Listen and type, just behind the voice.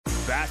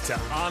back to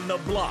On the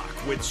Block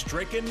with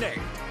Strick and Nate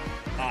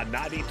on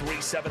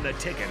 93.7 The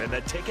Ticket and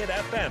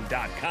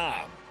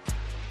theticketfm.com.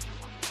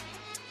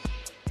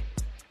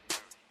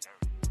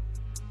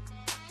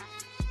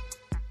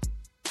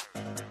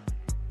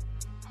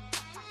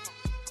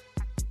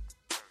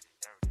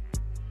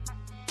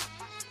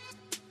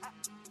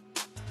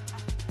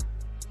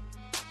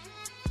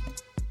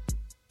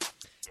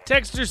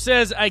 Texter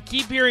says, I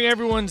keep hearing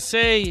everyone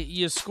say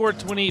you scored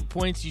 28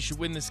 points, you should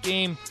win this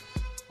game.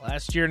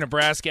 Last year,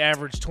 Nebraska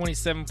averaged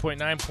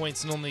 27.9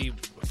 points in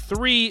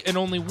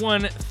only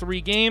won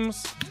 3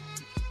 games.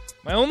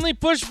 My only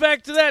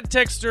pushback to that,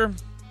 Texter,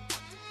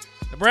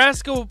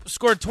 Nebraska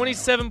scored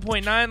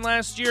 27.9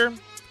 last year.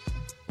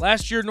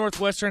 Last year,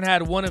 Northwestern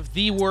had one of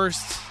the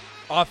worst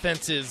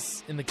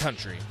offenses in the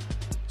country,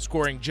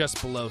 scoring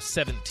just below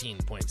 17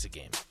 points a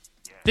game.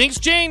 Things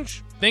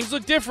change. Things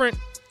look different.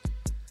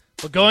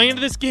 But going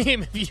into this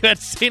game, if you had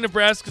to say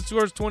Nebraska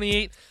scores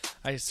 28,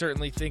 I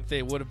certainly think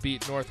they would have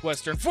beat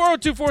Northwestern.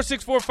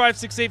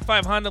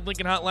 402-464-5685, Honda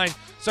Lincoln Hotline,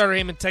 Starter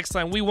Heyman text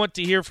line. We want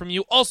to hear from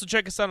you. Also,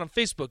 check us out on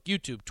Facebook,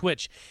 YouTube,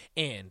 Twitch,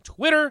 and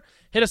Twitter.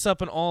 Hit us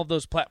up on all of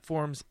those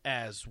platforms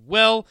as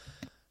well.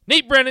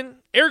 Nate Brennan,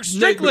 Eric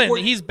Strickland,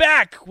 he's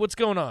back. What's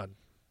going on?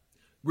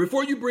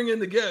 Before you bring in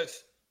the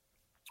guest,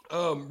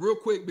 real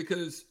quick,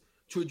 because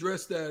to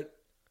address that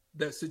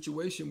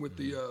situation with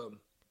the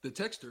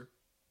texter,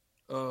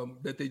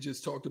 that they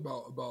just talked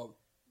about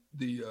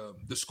the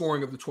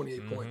scoring of the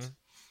 28 points.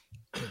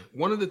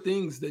 One of the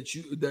things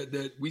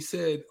that we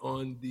said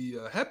on the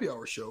happy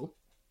hour show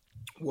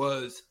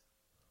was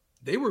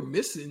they were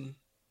missing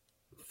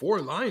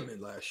 4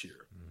 linemen last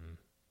year.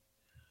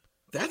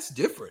 That's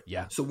different.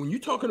 Yeah. So when you're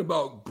talking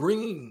about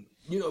bringing,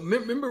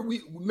 remember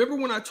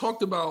when I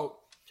talked about,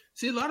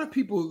 see, a lot of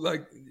people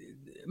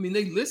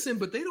they listen,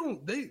 but they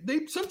don't.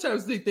 They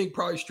sometimes they think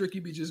probably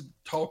Stricky be just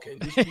talking,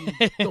 just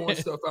be throwing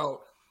stuff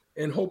out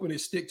and hoping it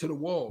stick to the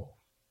wall.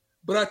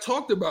 But I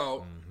talked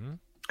about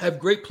I have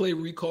great play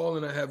recall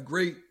and I have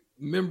great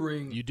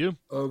remembering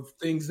of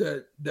things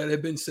that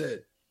have been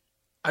said.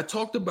 I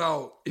talked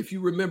about, if you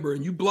remember,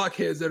 and you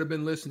blockheads that have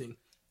been listening,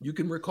 you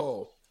can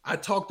recall, I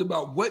talked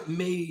about what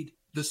made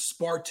the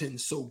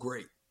Spartans so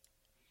great.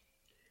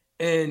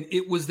 And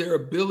it was their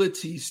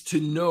abilities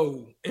to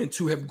know and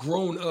to have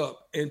grown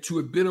up and to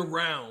have been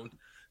around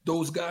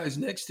those guys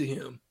next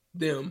to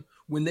them.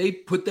 When they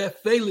put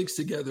that phalanx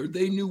together,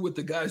 they knew what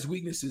the guy's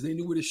weaknesses, they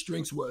knew what his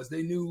strengths was.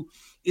 They knew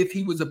if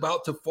he was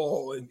about to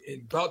fall and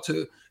about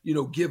to,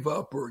 give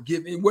up or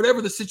give in,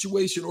 whatever the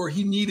situation, or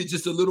he needed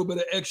just a little bit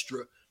of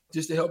extra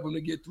just to help him to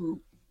get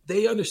through.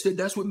 They understood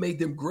that's what made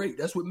them great.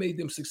 That's what made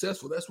them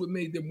successful. That's what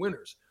made them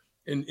winners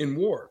in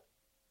war.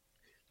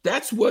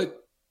 That's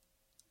what,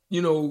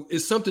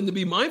 is something to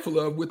be mindful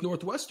of with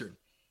Northwestern.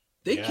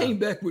 They came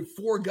back with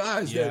 4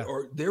 guys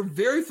they're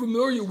very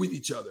familiar with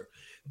each other.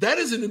 That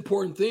is an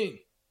important thing.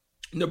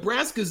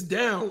 Nebraska's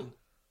down,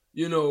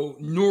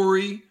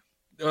 Nuri,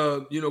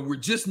 we're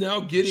just now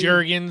getting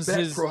Juergens back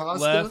is Prohaska.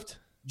 left.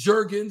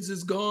 Juergens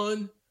is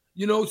gone.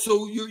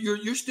 So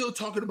you're still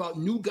talking about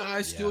new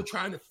guys still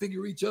trying to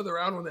figure each other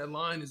out on that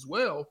line as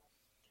well,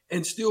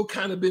 and still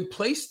kind of been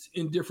placed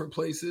in different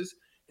places.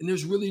 And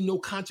there's really no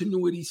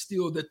continuity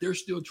still that they're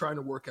still trying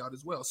to work out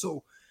as well.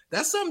 So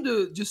that's something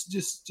to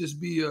just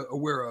be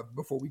aware of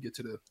before we get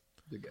to the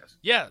guest.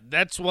 Yeah,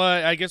 that's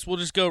why I guess we'll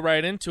just go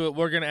right into it.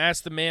 We're going to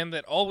ask the man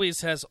that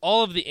always has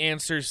all of the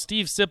answers,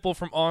 Steve Sipple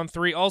from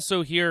On3,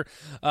 also here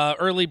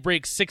early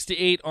break 6 to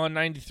 8 on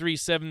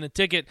 93.7 The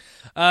Ticket.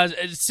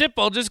 Sip,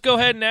 I'll just go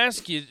ahead and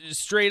ask you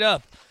straight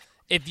up.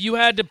 If you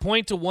had to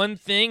point to one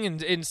thing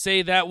and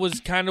say that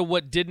was kind of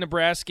what did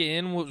Nebraska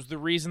in, what was the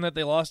reason that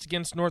they lost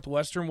against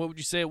Northwestern, what would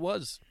you say it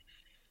was?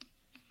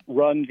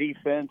 Run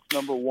defense,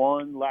 number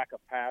 1. Lack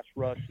of pass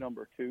rush,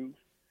 number 2.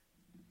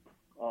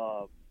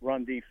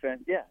 Run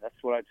defense, that's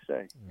what I'd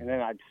say. And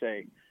then I'd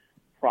say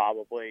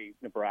probably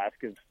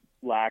Nebraska's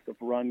lack of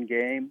run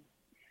game,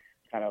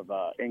 kind of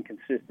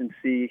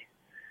inconsistency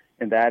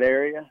in that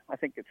area. I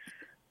think it's,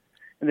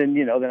 and then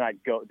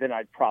then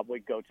I'd probably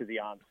go to the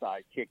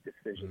onside kick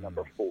decision,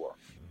 number 4.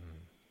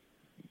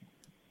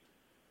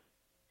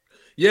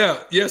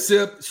 Yes,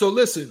 Sip. So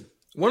listen,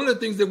 one of the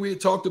things that we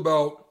had talked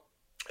about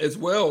as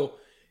well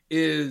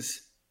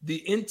is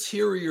the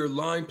interior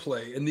line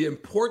play and the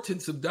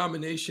importance of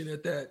domination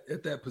at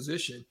that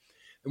position.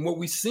 And what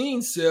we've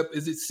seen, Sip,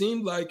 is it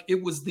seemed like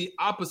it was the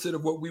opposite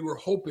of what we were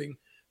hoping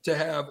to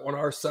have on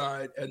our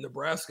side at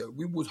Nebraska.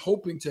 We was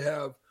hoping to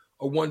have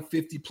a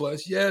 150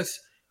 plus. Yes,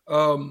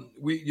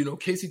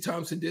 Casey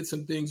Thompson did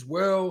some things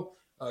well,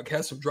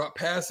 had some drop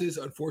passes.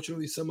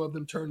 Unfortunately, some of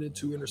them turned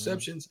into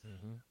interceptions.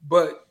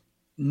 But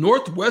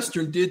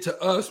Northwestern did to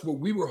us what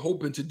we were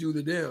hoping to do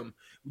to them.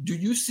 Do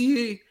you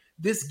see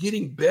this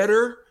getting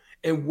better?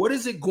 And what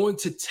is it going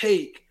to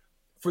take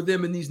for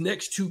them in these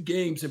next 2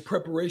 games in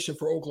preparation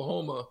for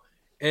Oklahoma?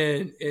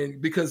 And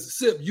because,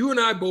 Sip, you and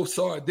I both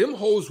saw it, them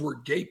holes were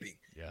gaping.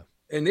 Yeah.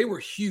 And they were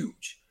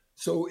huge.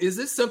 So is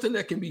this something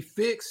that can be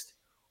fixed,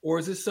 or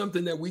is this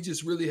something that we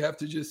just really have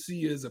to just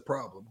see as a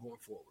problem going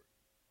forward?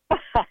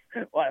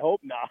 Well, I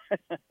hope not,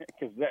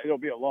 because it'll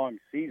be a long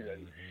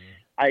season.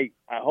 I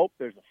hope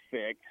there's a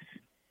fix.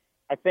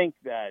 I think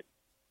that,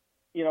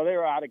 they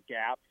were out of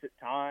gaps at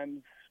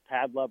times.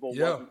 Pad level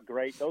wasn't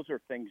great. Those are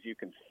things you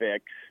can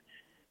fix.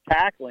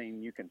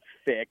 Tackling you can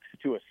fix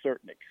to a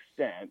certain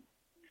extent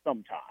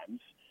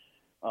sometimes.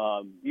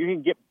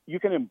 You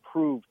can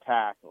improve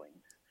tackling.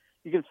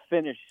 You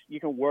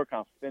can work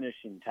on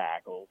finishing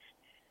tackles.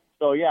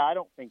 So yeah, I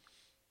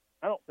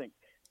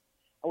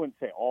wouldn't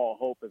say all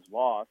hope is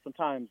lost.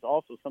 Sometimes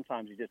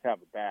you just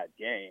have a bad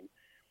game.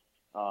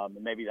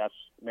 And maybe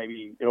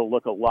it'll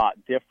look a lot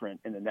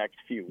different in the next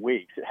few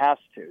weeks. It has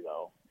to,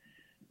 though.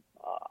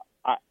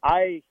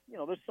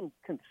 There's some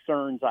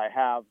concerns I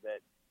have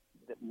that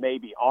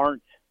maybe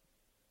aren't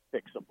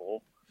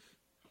fixable.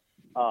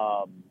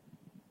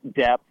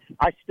 Depth.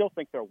 I still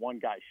think they're one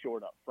guy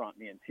short up front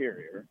in the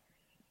interior,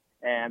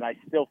 and I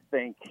still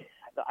think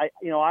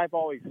I've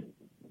always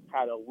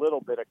had a little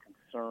bit of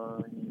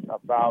concern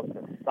about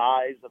the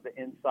size of the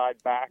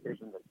inside backers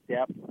and the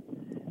depth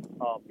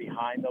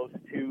behind those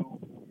two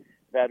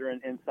veteran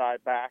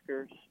inside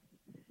backers.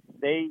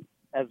 They,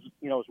 as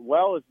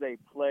well as they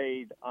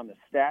played on the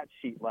stat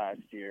sheet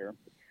last year,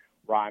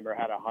 Reimer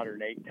had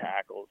 108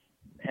 tackles.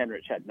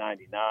 Henrich had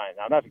 99.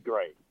 Now that's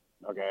great,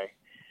 okay?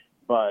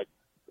 But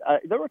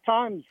there were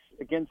times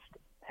against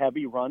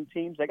heavy run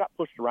teams, they got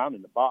pushed around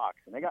in the box,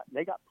 and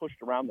they got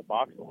pushed around the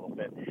box a little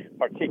bit,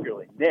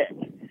 particularly Nick.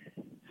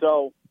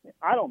 So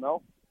I don't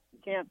know.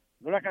 They're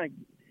not going to,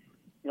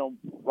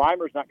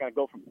 Reimer's not going to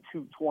go from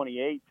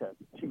 228 to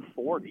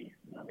 240.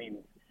 I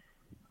mean,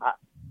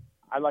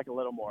 I'd like a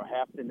little more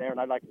heft in there, and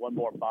I'd like one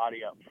more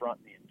body up front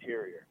in the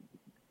interior.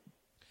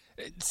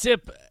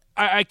 Sip,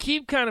 I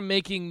keep kind of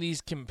making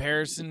these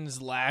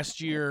comparisons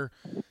last year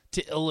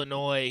to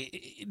Illinois.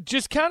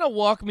 Just kind of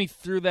walk me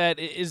through that.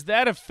 Is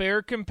that a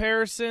fair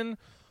comparison,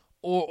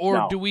 or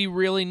No. do we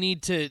really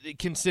need to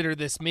consider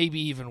this maybe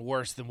even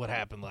worse than what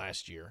happened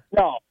last year?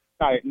 No,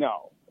 it's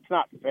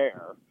not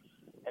fair,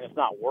 and it's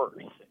not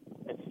worse.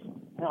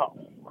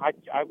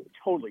 I would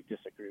totally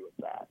disagree with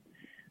that.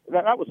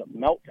 That was a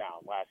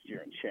meltdown last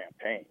year in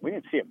Champaign. We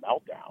didn't see a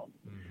meltdown.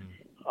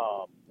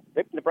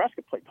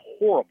 Nebraska played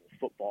horrible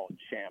football in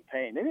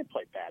Champaign. They didn't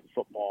play bad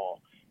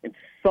football in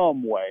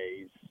some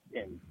ways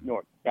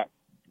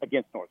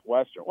against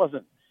Northwestern. It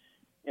wasn't,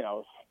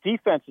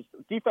 defense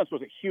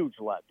was a huge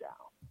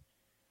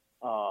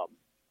letdown.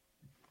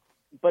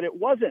 But it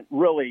wasn't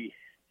really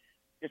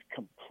just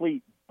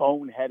complete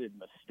boneheaded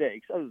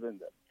mistakes, other than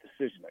the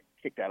decision to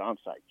kick that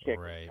onside kick.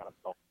 Right.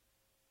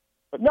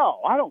 But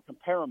no, I don't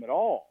compare them at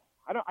all.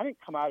 I didn't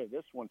come out of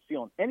this one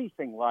feeling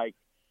anything like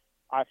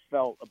I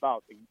felt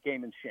about the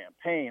game in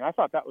Champaign. I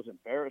thought that was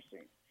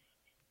embarrassing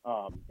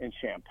in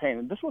Champaign,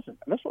 and this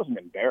wasn't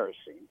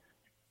embarrassing.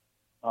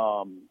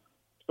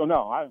 So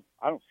no, I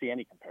don't see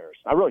any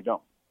comparison. I really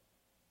don't.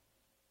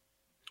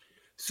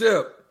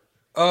 Sip,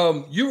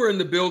 you were in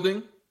the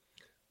building.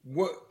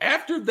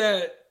 After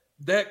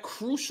that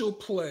crucial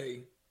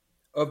play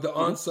of the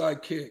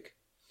onside kick,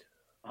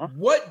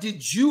 what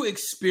did you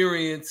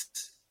experience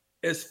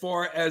as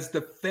far as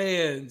the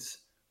fans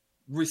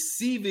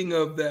receiving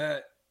of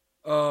that?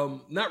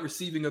 Not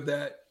receiving of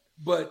that,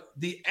 but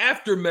the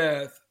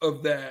aftermath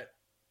of that.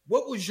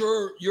 What was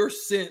your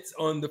sense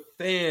on the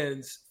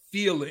fans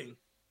feeling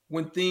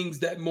when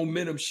that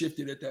momentum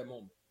shifted at that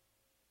moment?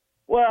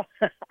 Well,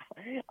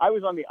 I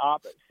was on the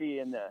opposite. See,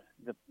 in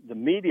the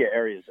media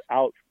area is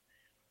out.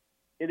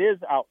 It is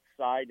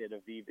outside at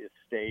Aviva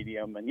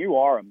Stadium, and you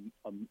are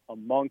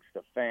amongst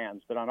the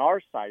fans. But on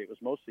our side, it was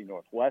mostly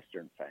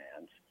Northwestern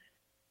fans.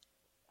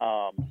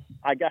 I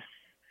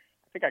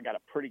think I got a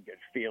pretty good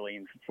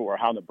feeling for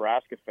how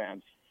Nebraska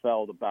fans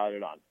felt about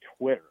it on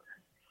Twitter.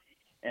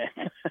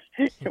 And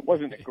it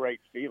wasn't a great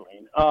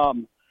feeling.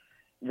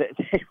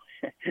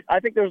 I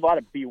think there's a lot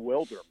of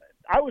bewilderment.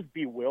 I was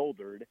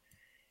bewildered.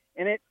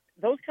 And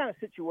those kind of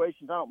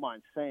situations, I don't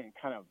mind saying,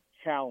 kind of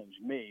challenge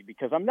me,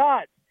 because I'm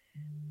not,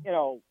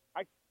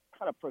 I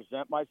kind of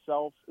present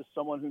myself as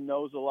someone who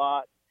knows a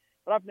lot,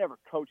 but I've never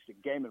coached a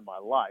game in my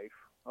life.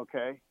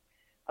 Okay.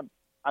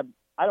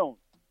 I don't.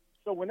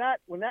 So when that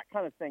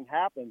kind of thing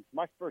happens,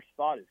 my first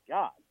thought is,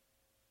 God,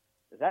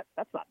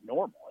 that's not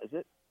normal, is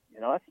it?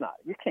 That's not.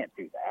 You can't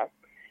do that.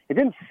 It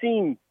didn't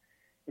seem.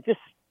 It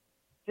just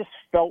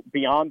felt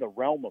beyond the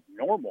realm of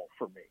normal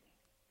for me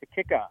to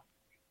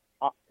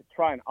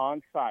try an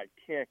onside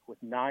kick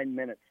with 9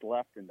 minutes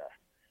left in the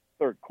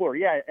third quarter.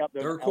 Yeah,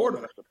 there's an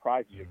element of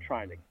surprise. You're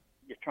trying to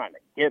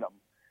get them.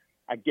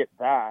 I get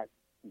that,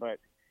 but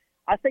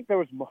I think it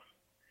was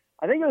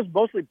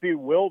mostly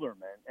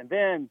bewilderment, and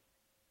then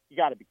you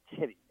got to be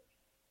kidding me,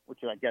 which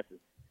I guess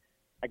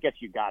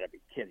you got to be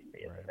kidding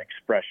me as an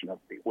expression of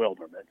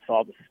bewilderment. So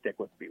I'll just stick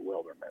with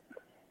bewilderment.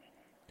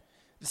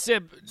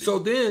 Sip, so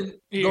then,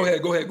 go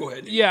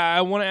ahead. Yeah,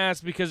 I want to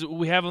ask, because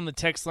we have on the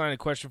text line a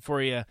question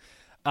for you.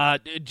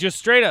 Just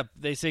straight up,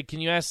 they say, can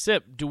you ask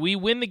Sip, do we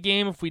win the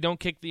game if we don't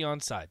kick the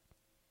onside?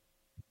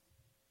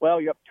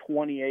 Well, you're up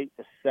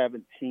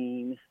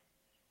 28-17.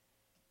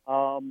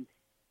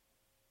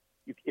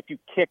 if you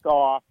kick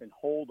off and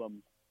hold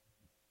them,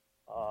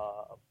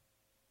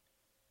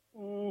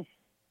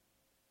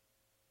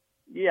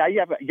 yeah, you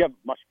have a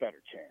much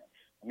better chance.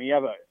 I mean,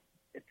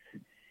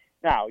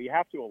 now you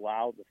have to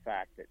allow the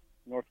fact that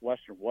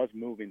Northwestern was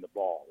moving the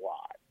ball a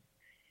lot,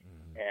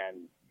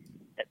 and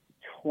at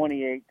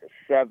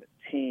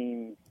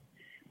 28-17.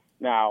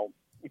 Now,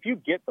 if you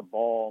get the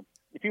ball,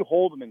 if you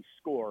hold them and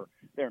score,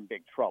 they're in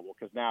big trouble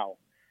because now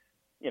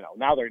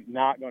they're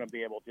not going to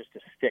be able just to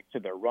stick to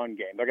their run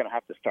game. They're going to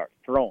have to start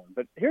throwing.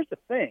 But here's the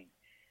thing: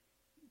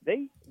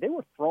 they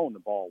were throwing the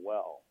ball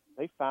well.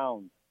 They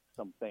found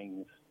some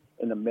things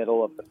in the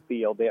middle of the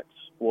field. They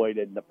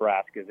exploited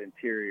Nebraska's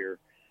interior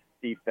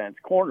defense.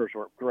 Corners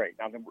were great.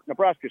 Now,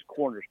 Nebraska's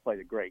corners played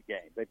a great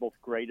game. They both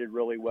graded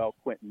really well.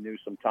 Quentin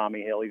Newsome,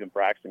 Tommy Hill, even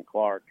Braxton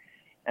Clark,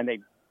 and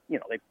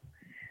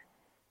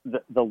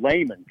the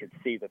layman could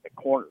see that the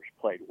corners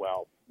played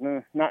well.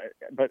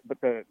 But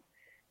the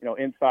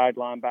inside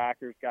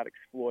linebackers got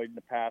exploited in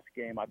the pass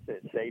game. I'd say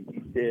the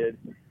safeties did,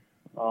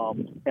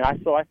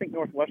 so I think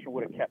Northwestern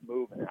would have kept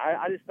moving.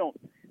 I just don't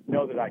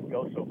know that I'd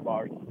go so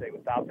far as to say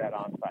without that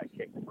onside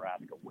kick,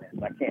 Nebraska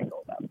wins. I can't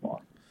go that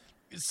far.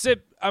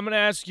 Sip, I'm going to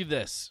ask you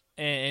this,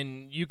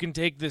 and you can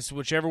take this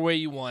whichever way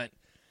you want.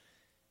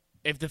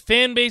 If the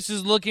fan base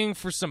is looking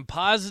for some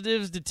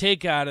positives to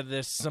take out of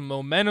this, some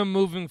momentum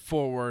moving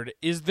forward,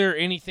 is there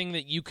anything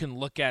that you can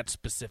look at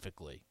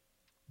specifically?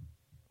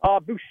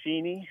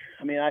 Buschini.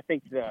 I mean, I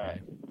think the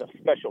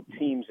special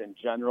teams in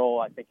general,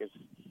 I think it's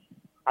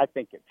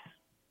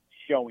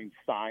showing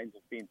signs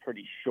of being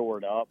pretty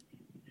shored up.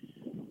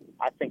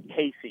 I think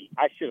Casey,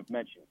 I should have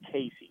mentioned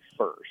Casey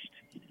first.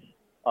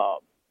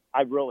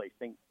 I really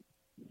think,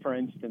 for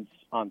instance,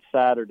 on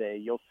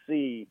Saturday, you'll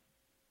see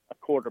a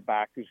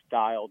quarterback who's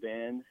dialed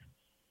in.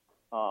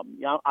 I'm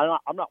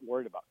not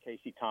worried about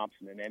Casey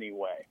Thompson in any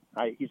way.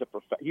 You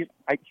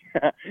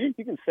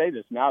can say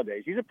this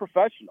nowadays. He's a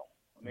professional.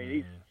 I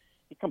mean,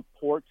 he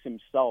comports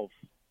himself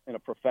in a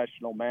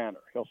professional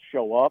manner. He'll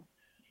show up.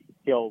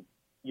 You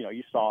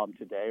saw him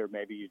today, or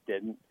maybe you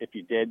didn't. If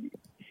you did,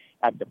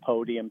 at the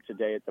podium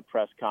today at the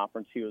press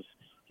conference, he was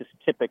his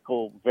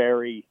typical,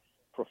 very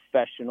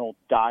professional,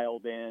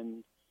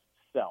 dialed-in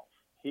self.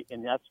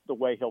 And that's the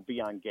way he'll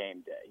be on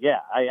game day. Yeah,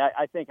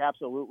 I think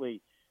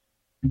absolutely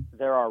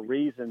there are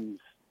reasons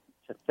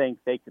to think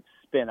they could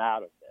spin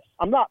out of this.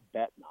 I'm not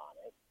betting on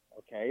it,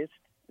 okay?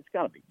 It's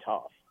going to be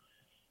tough.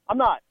 I'm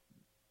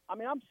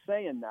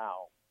saying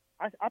now,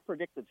 I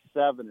predicted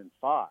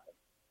 7-5,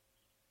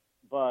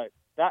 but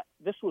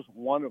this was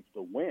one of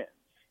the wins.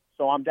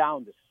 So I'm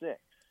down to 6.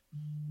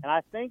 And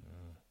I think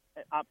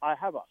I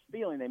have a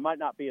feeling they might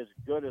not be as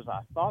good as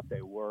I thought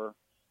they were.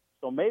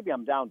 So maybe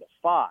I'm down to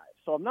 5.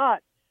 So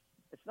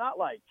it's not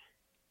like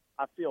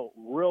I feel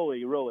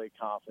really, really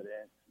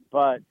confident,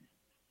 but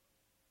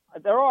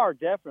there are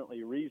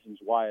definitely reasons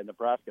why a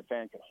Nebraska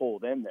fan could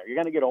hold in there. You're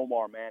going to get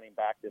Omar Manning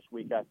back this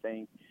week, I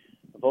think.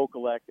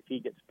 Vokalek, if he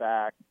gets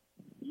back,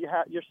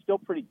 you're still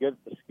pretty good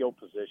at the skill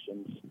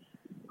positions.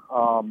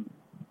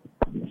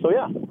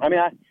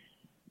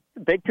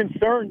 Big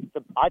concern.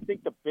 I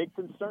think the big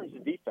concern is the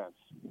defense.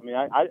 I mean,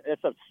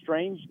 it's a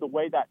strange the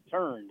way that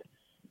turned,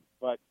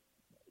 but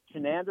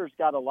Chenander's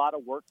got a lot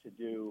of work to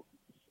do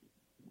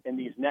in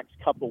these next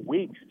couple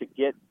weeks to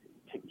get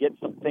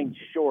some things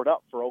shored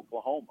up for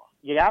Oklahoma.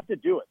 You have to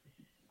do it.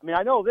 I mean,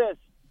 I know this.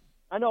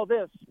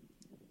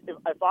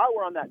 If I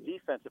were on that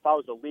defense, if I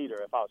was a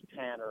leader, if I was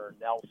Tanner or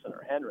Nelson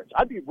or Hendricks,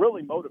 I'd be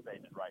really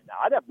motivated right now.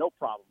 I'd have no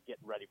problem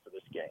getting ready for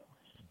this game.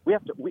 They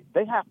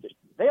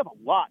have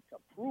a lot to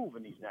prove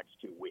in these next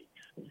 2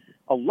 weeks.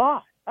 A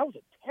lot. That was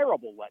a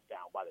terrible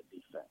letdown by the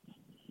defense.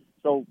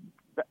 So,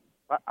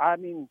 I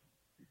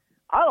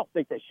don't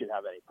think they should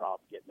have any problem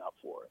getting up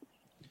for it.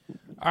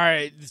 All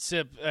right,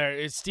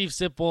 it's Steve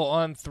Sipple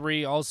on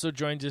 3. Also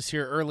joins us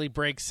here early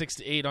break 6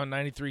 to 8 on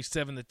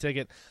 93.7 The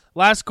Ticket.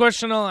 Last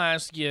question I'll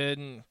ask you,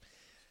 and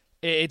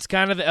it's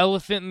kind of the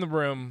elephant in the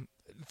room.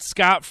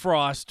 Scott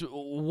Frost,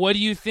 what do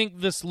you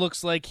think this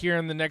looks like here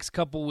in the next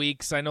couple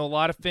weeks? I know a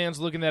lot of fans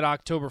looking at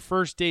October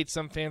 1st date.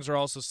 Some fans are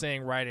also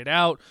saying write it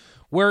out.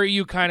 Where are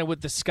you kind of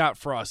with the Scott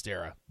Frost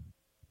era?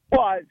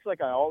 Well, it's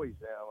like I always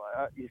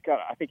am.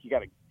 I think you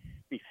got to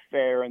be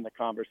fair in the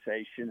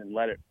conversation and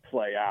let it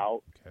play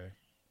out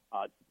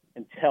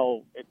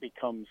until it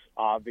becomes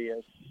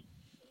obvious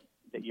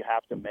that you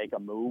have to make a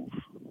move.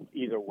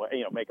 Either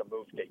way, make a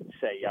move to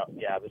say,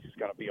 yeah, this is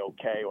going to be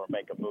okay, or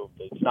make a move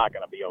that it's not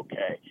going to be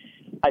okay.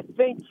 I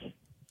think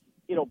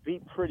it'll be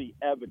pretty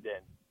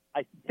evident.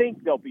 I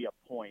think there'll be a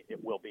point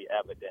it will be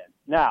evident.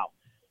 Now,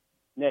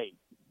 Nate,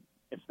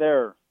 if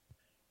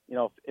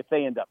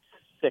they end up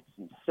 6-6,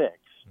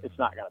 it's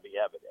not going to be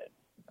evident.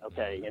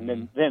 Okay, and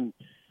then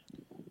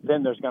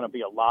there's going to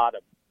be a lot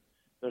of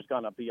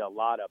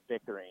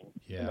bickering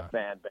in the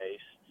fan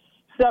base.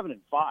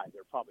 7-5,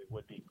 there probably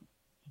would be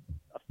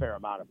a fair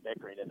amount of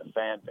bickering in the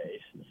fan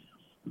base.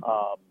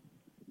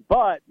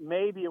 But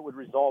maybe it would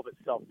resolve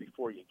itself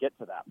before you get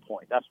to that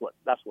point. That's what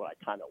I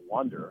kind of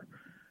wonder.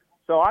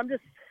 So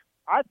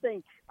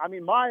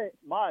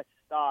my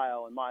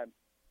style and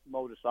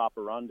modus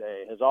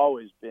operandi has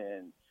always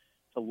been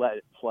to let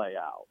it play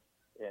out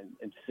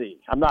and see.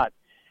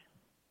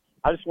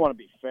 I just want to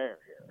be fair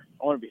here.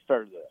 I want to be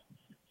fair to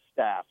the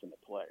staff and the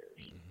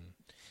players.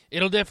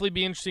 It'll definitely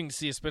be interesting to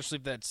see, especially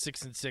if that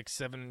 6-6,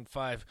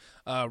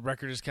 7-5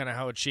 record is kind of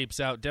how it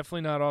shapes out.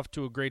 Definitely not off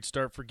to a great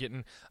start for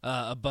getting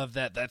above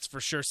that, that's for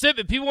sure. Sip,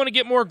 if people want to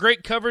get more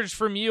great coverage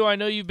from you, I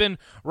know you've been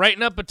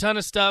writing up a ton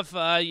of stuff.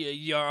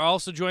 You're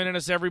also joining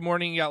us every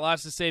morning. You got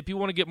lots to say. If people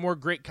want to get more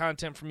great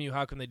content from you,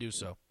 how can they do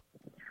so?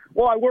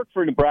 Well, I work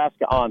for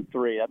Nebraska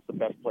On3. That's the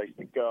best place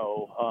to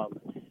go.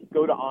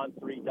 Go to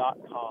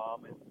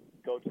on3.com and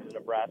go to the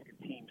Nebraska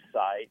team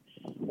site.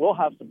 We'll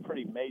have some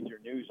pretty major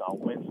news on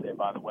Wednesday,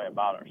 by the way,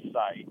 about our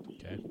site,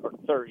 or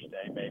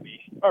Thursday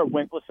maybe, or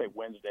let's say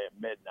Wednesday at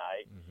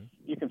midnight.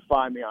 You can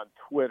find me on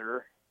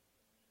Twitter,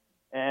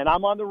 and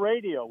I'm on the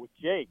radio with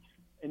Jake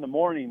in the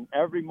morning,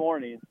 every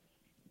morning.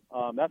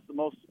 That's the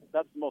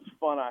most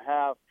fun I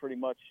have pretty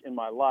much in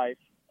my life.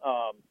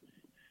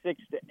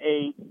 6 to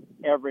 8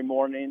 every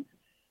morning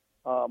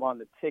on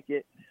the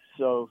ticket.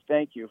 So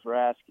thank you for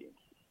asking.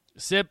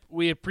 Sip,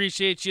 we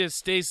appreciate you.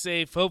 Stay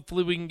safe.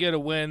 Hopefully we can get a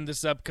win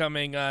this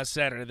upcoming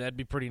Saturday. That'd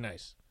be pretty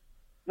nice.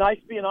 Nice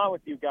being on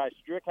with you guys.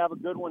 Strick, have a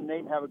good one.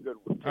 Nate, have a good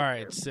one. Take All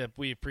right, care. Sip,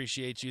 we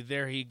appreciate you.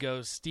 There he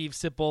goes. Steve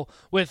Sipple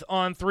with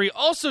On3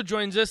 also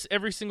joins us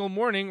every single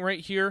morning right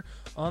here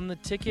on the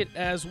ticket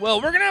as well.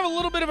 We're going to have a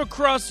little bit of a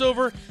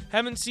crossover.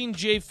 Haven't seen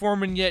Jay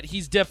Foreman yet.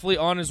 He's definitely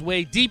on his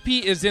way.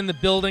 DP is in the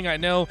building. I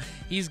know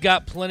he's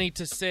got plenty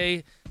to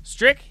say.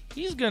 Strick,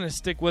 he's going to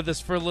stick with us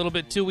for a little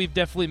bit too. We've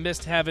definitely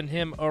missed having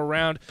him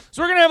around.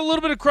 So we're going to have a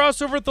little bit of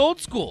crossover with Old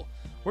School.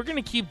 We're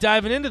going to keep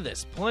diving into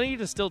this. Plenty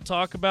to still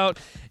talk about.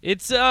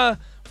 It's, for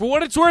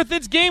what it's worth,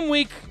 it's game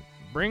week.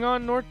 Bring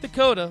on North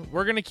Dakota.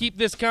 We're going to keep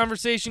this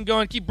conversation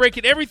going, keep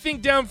breaking everything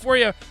down for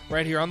you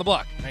right here on The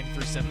Block.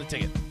 93.7 The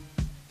Ticket.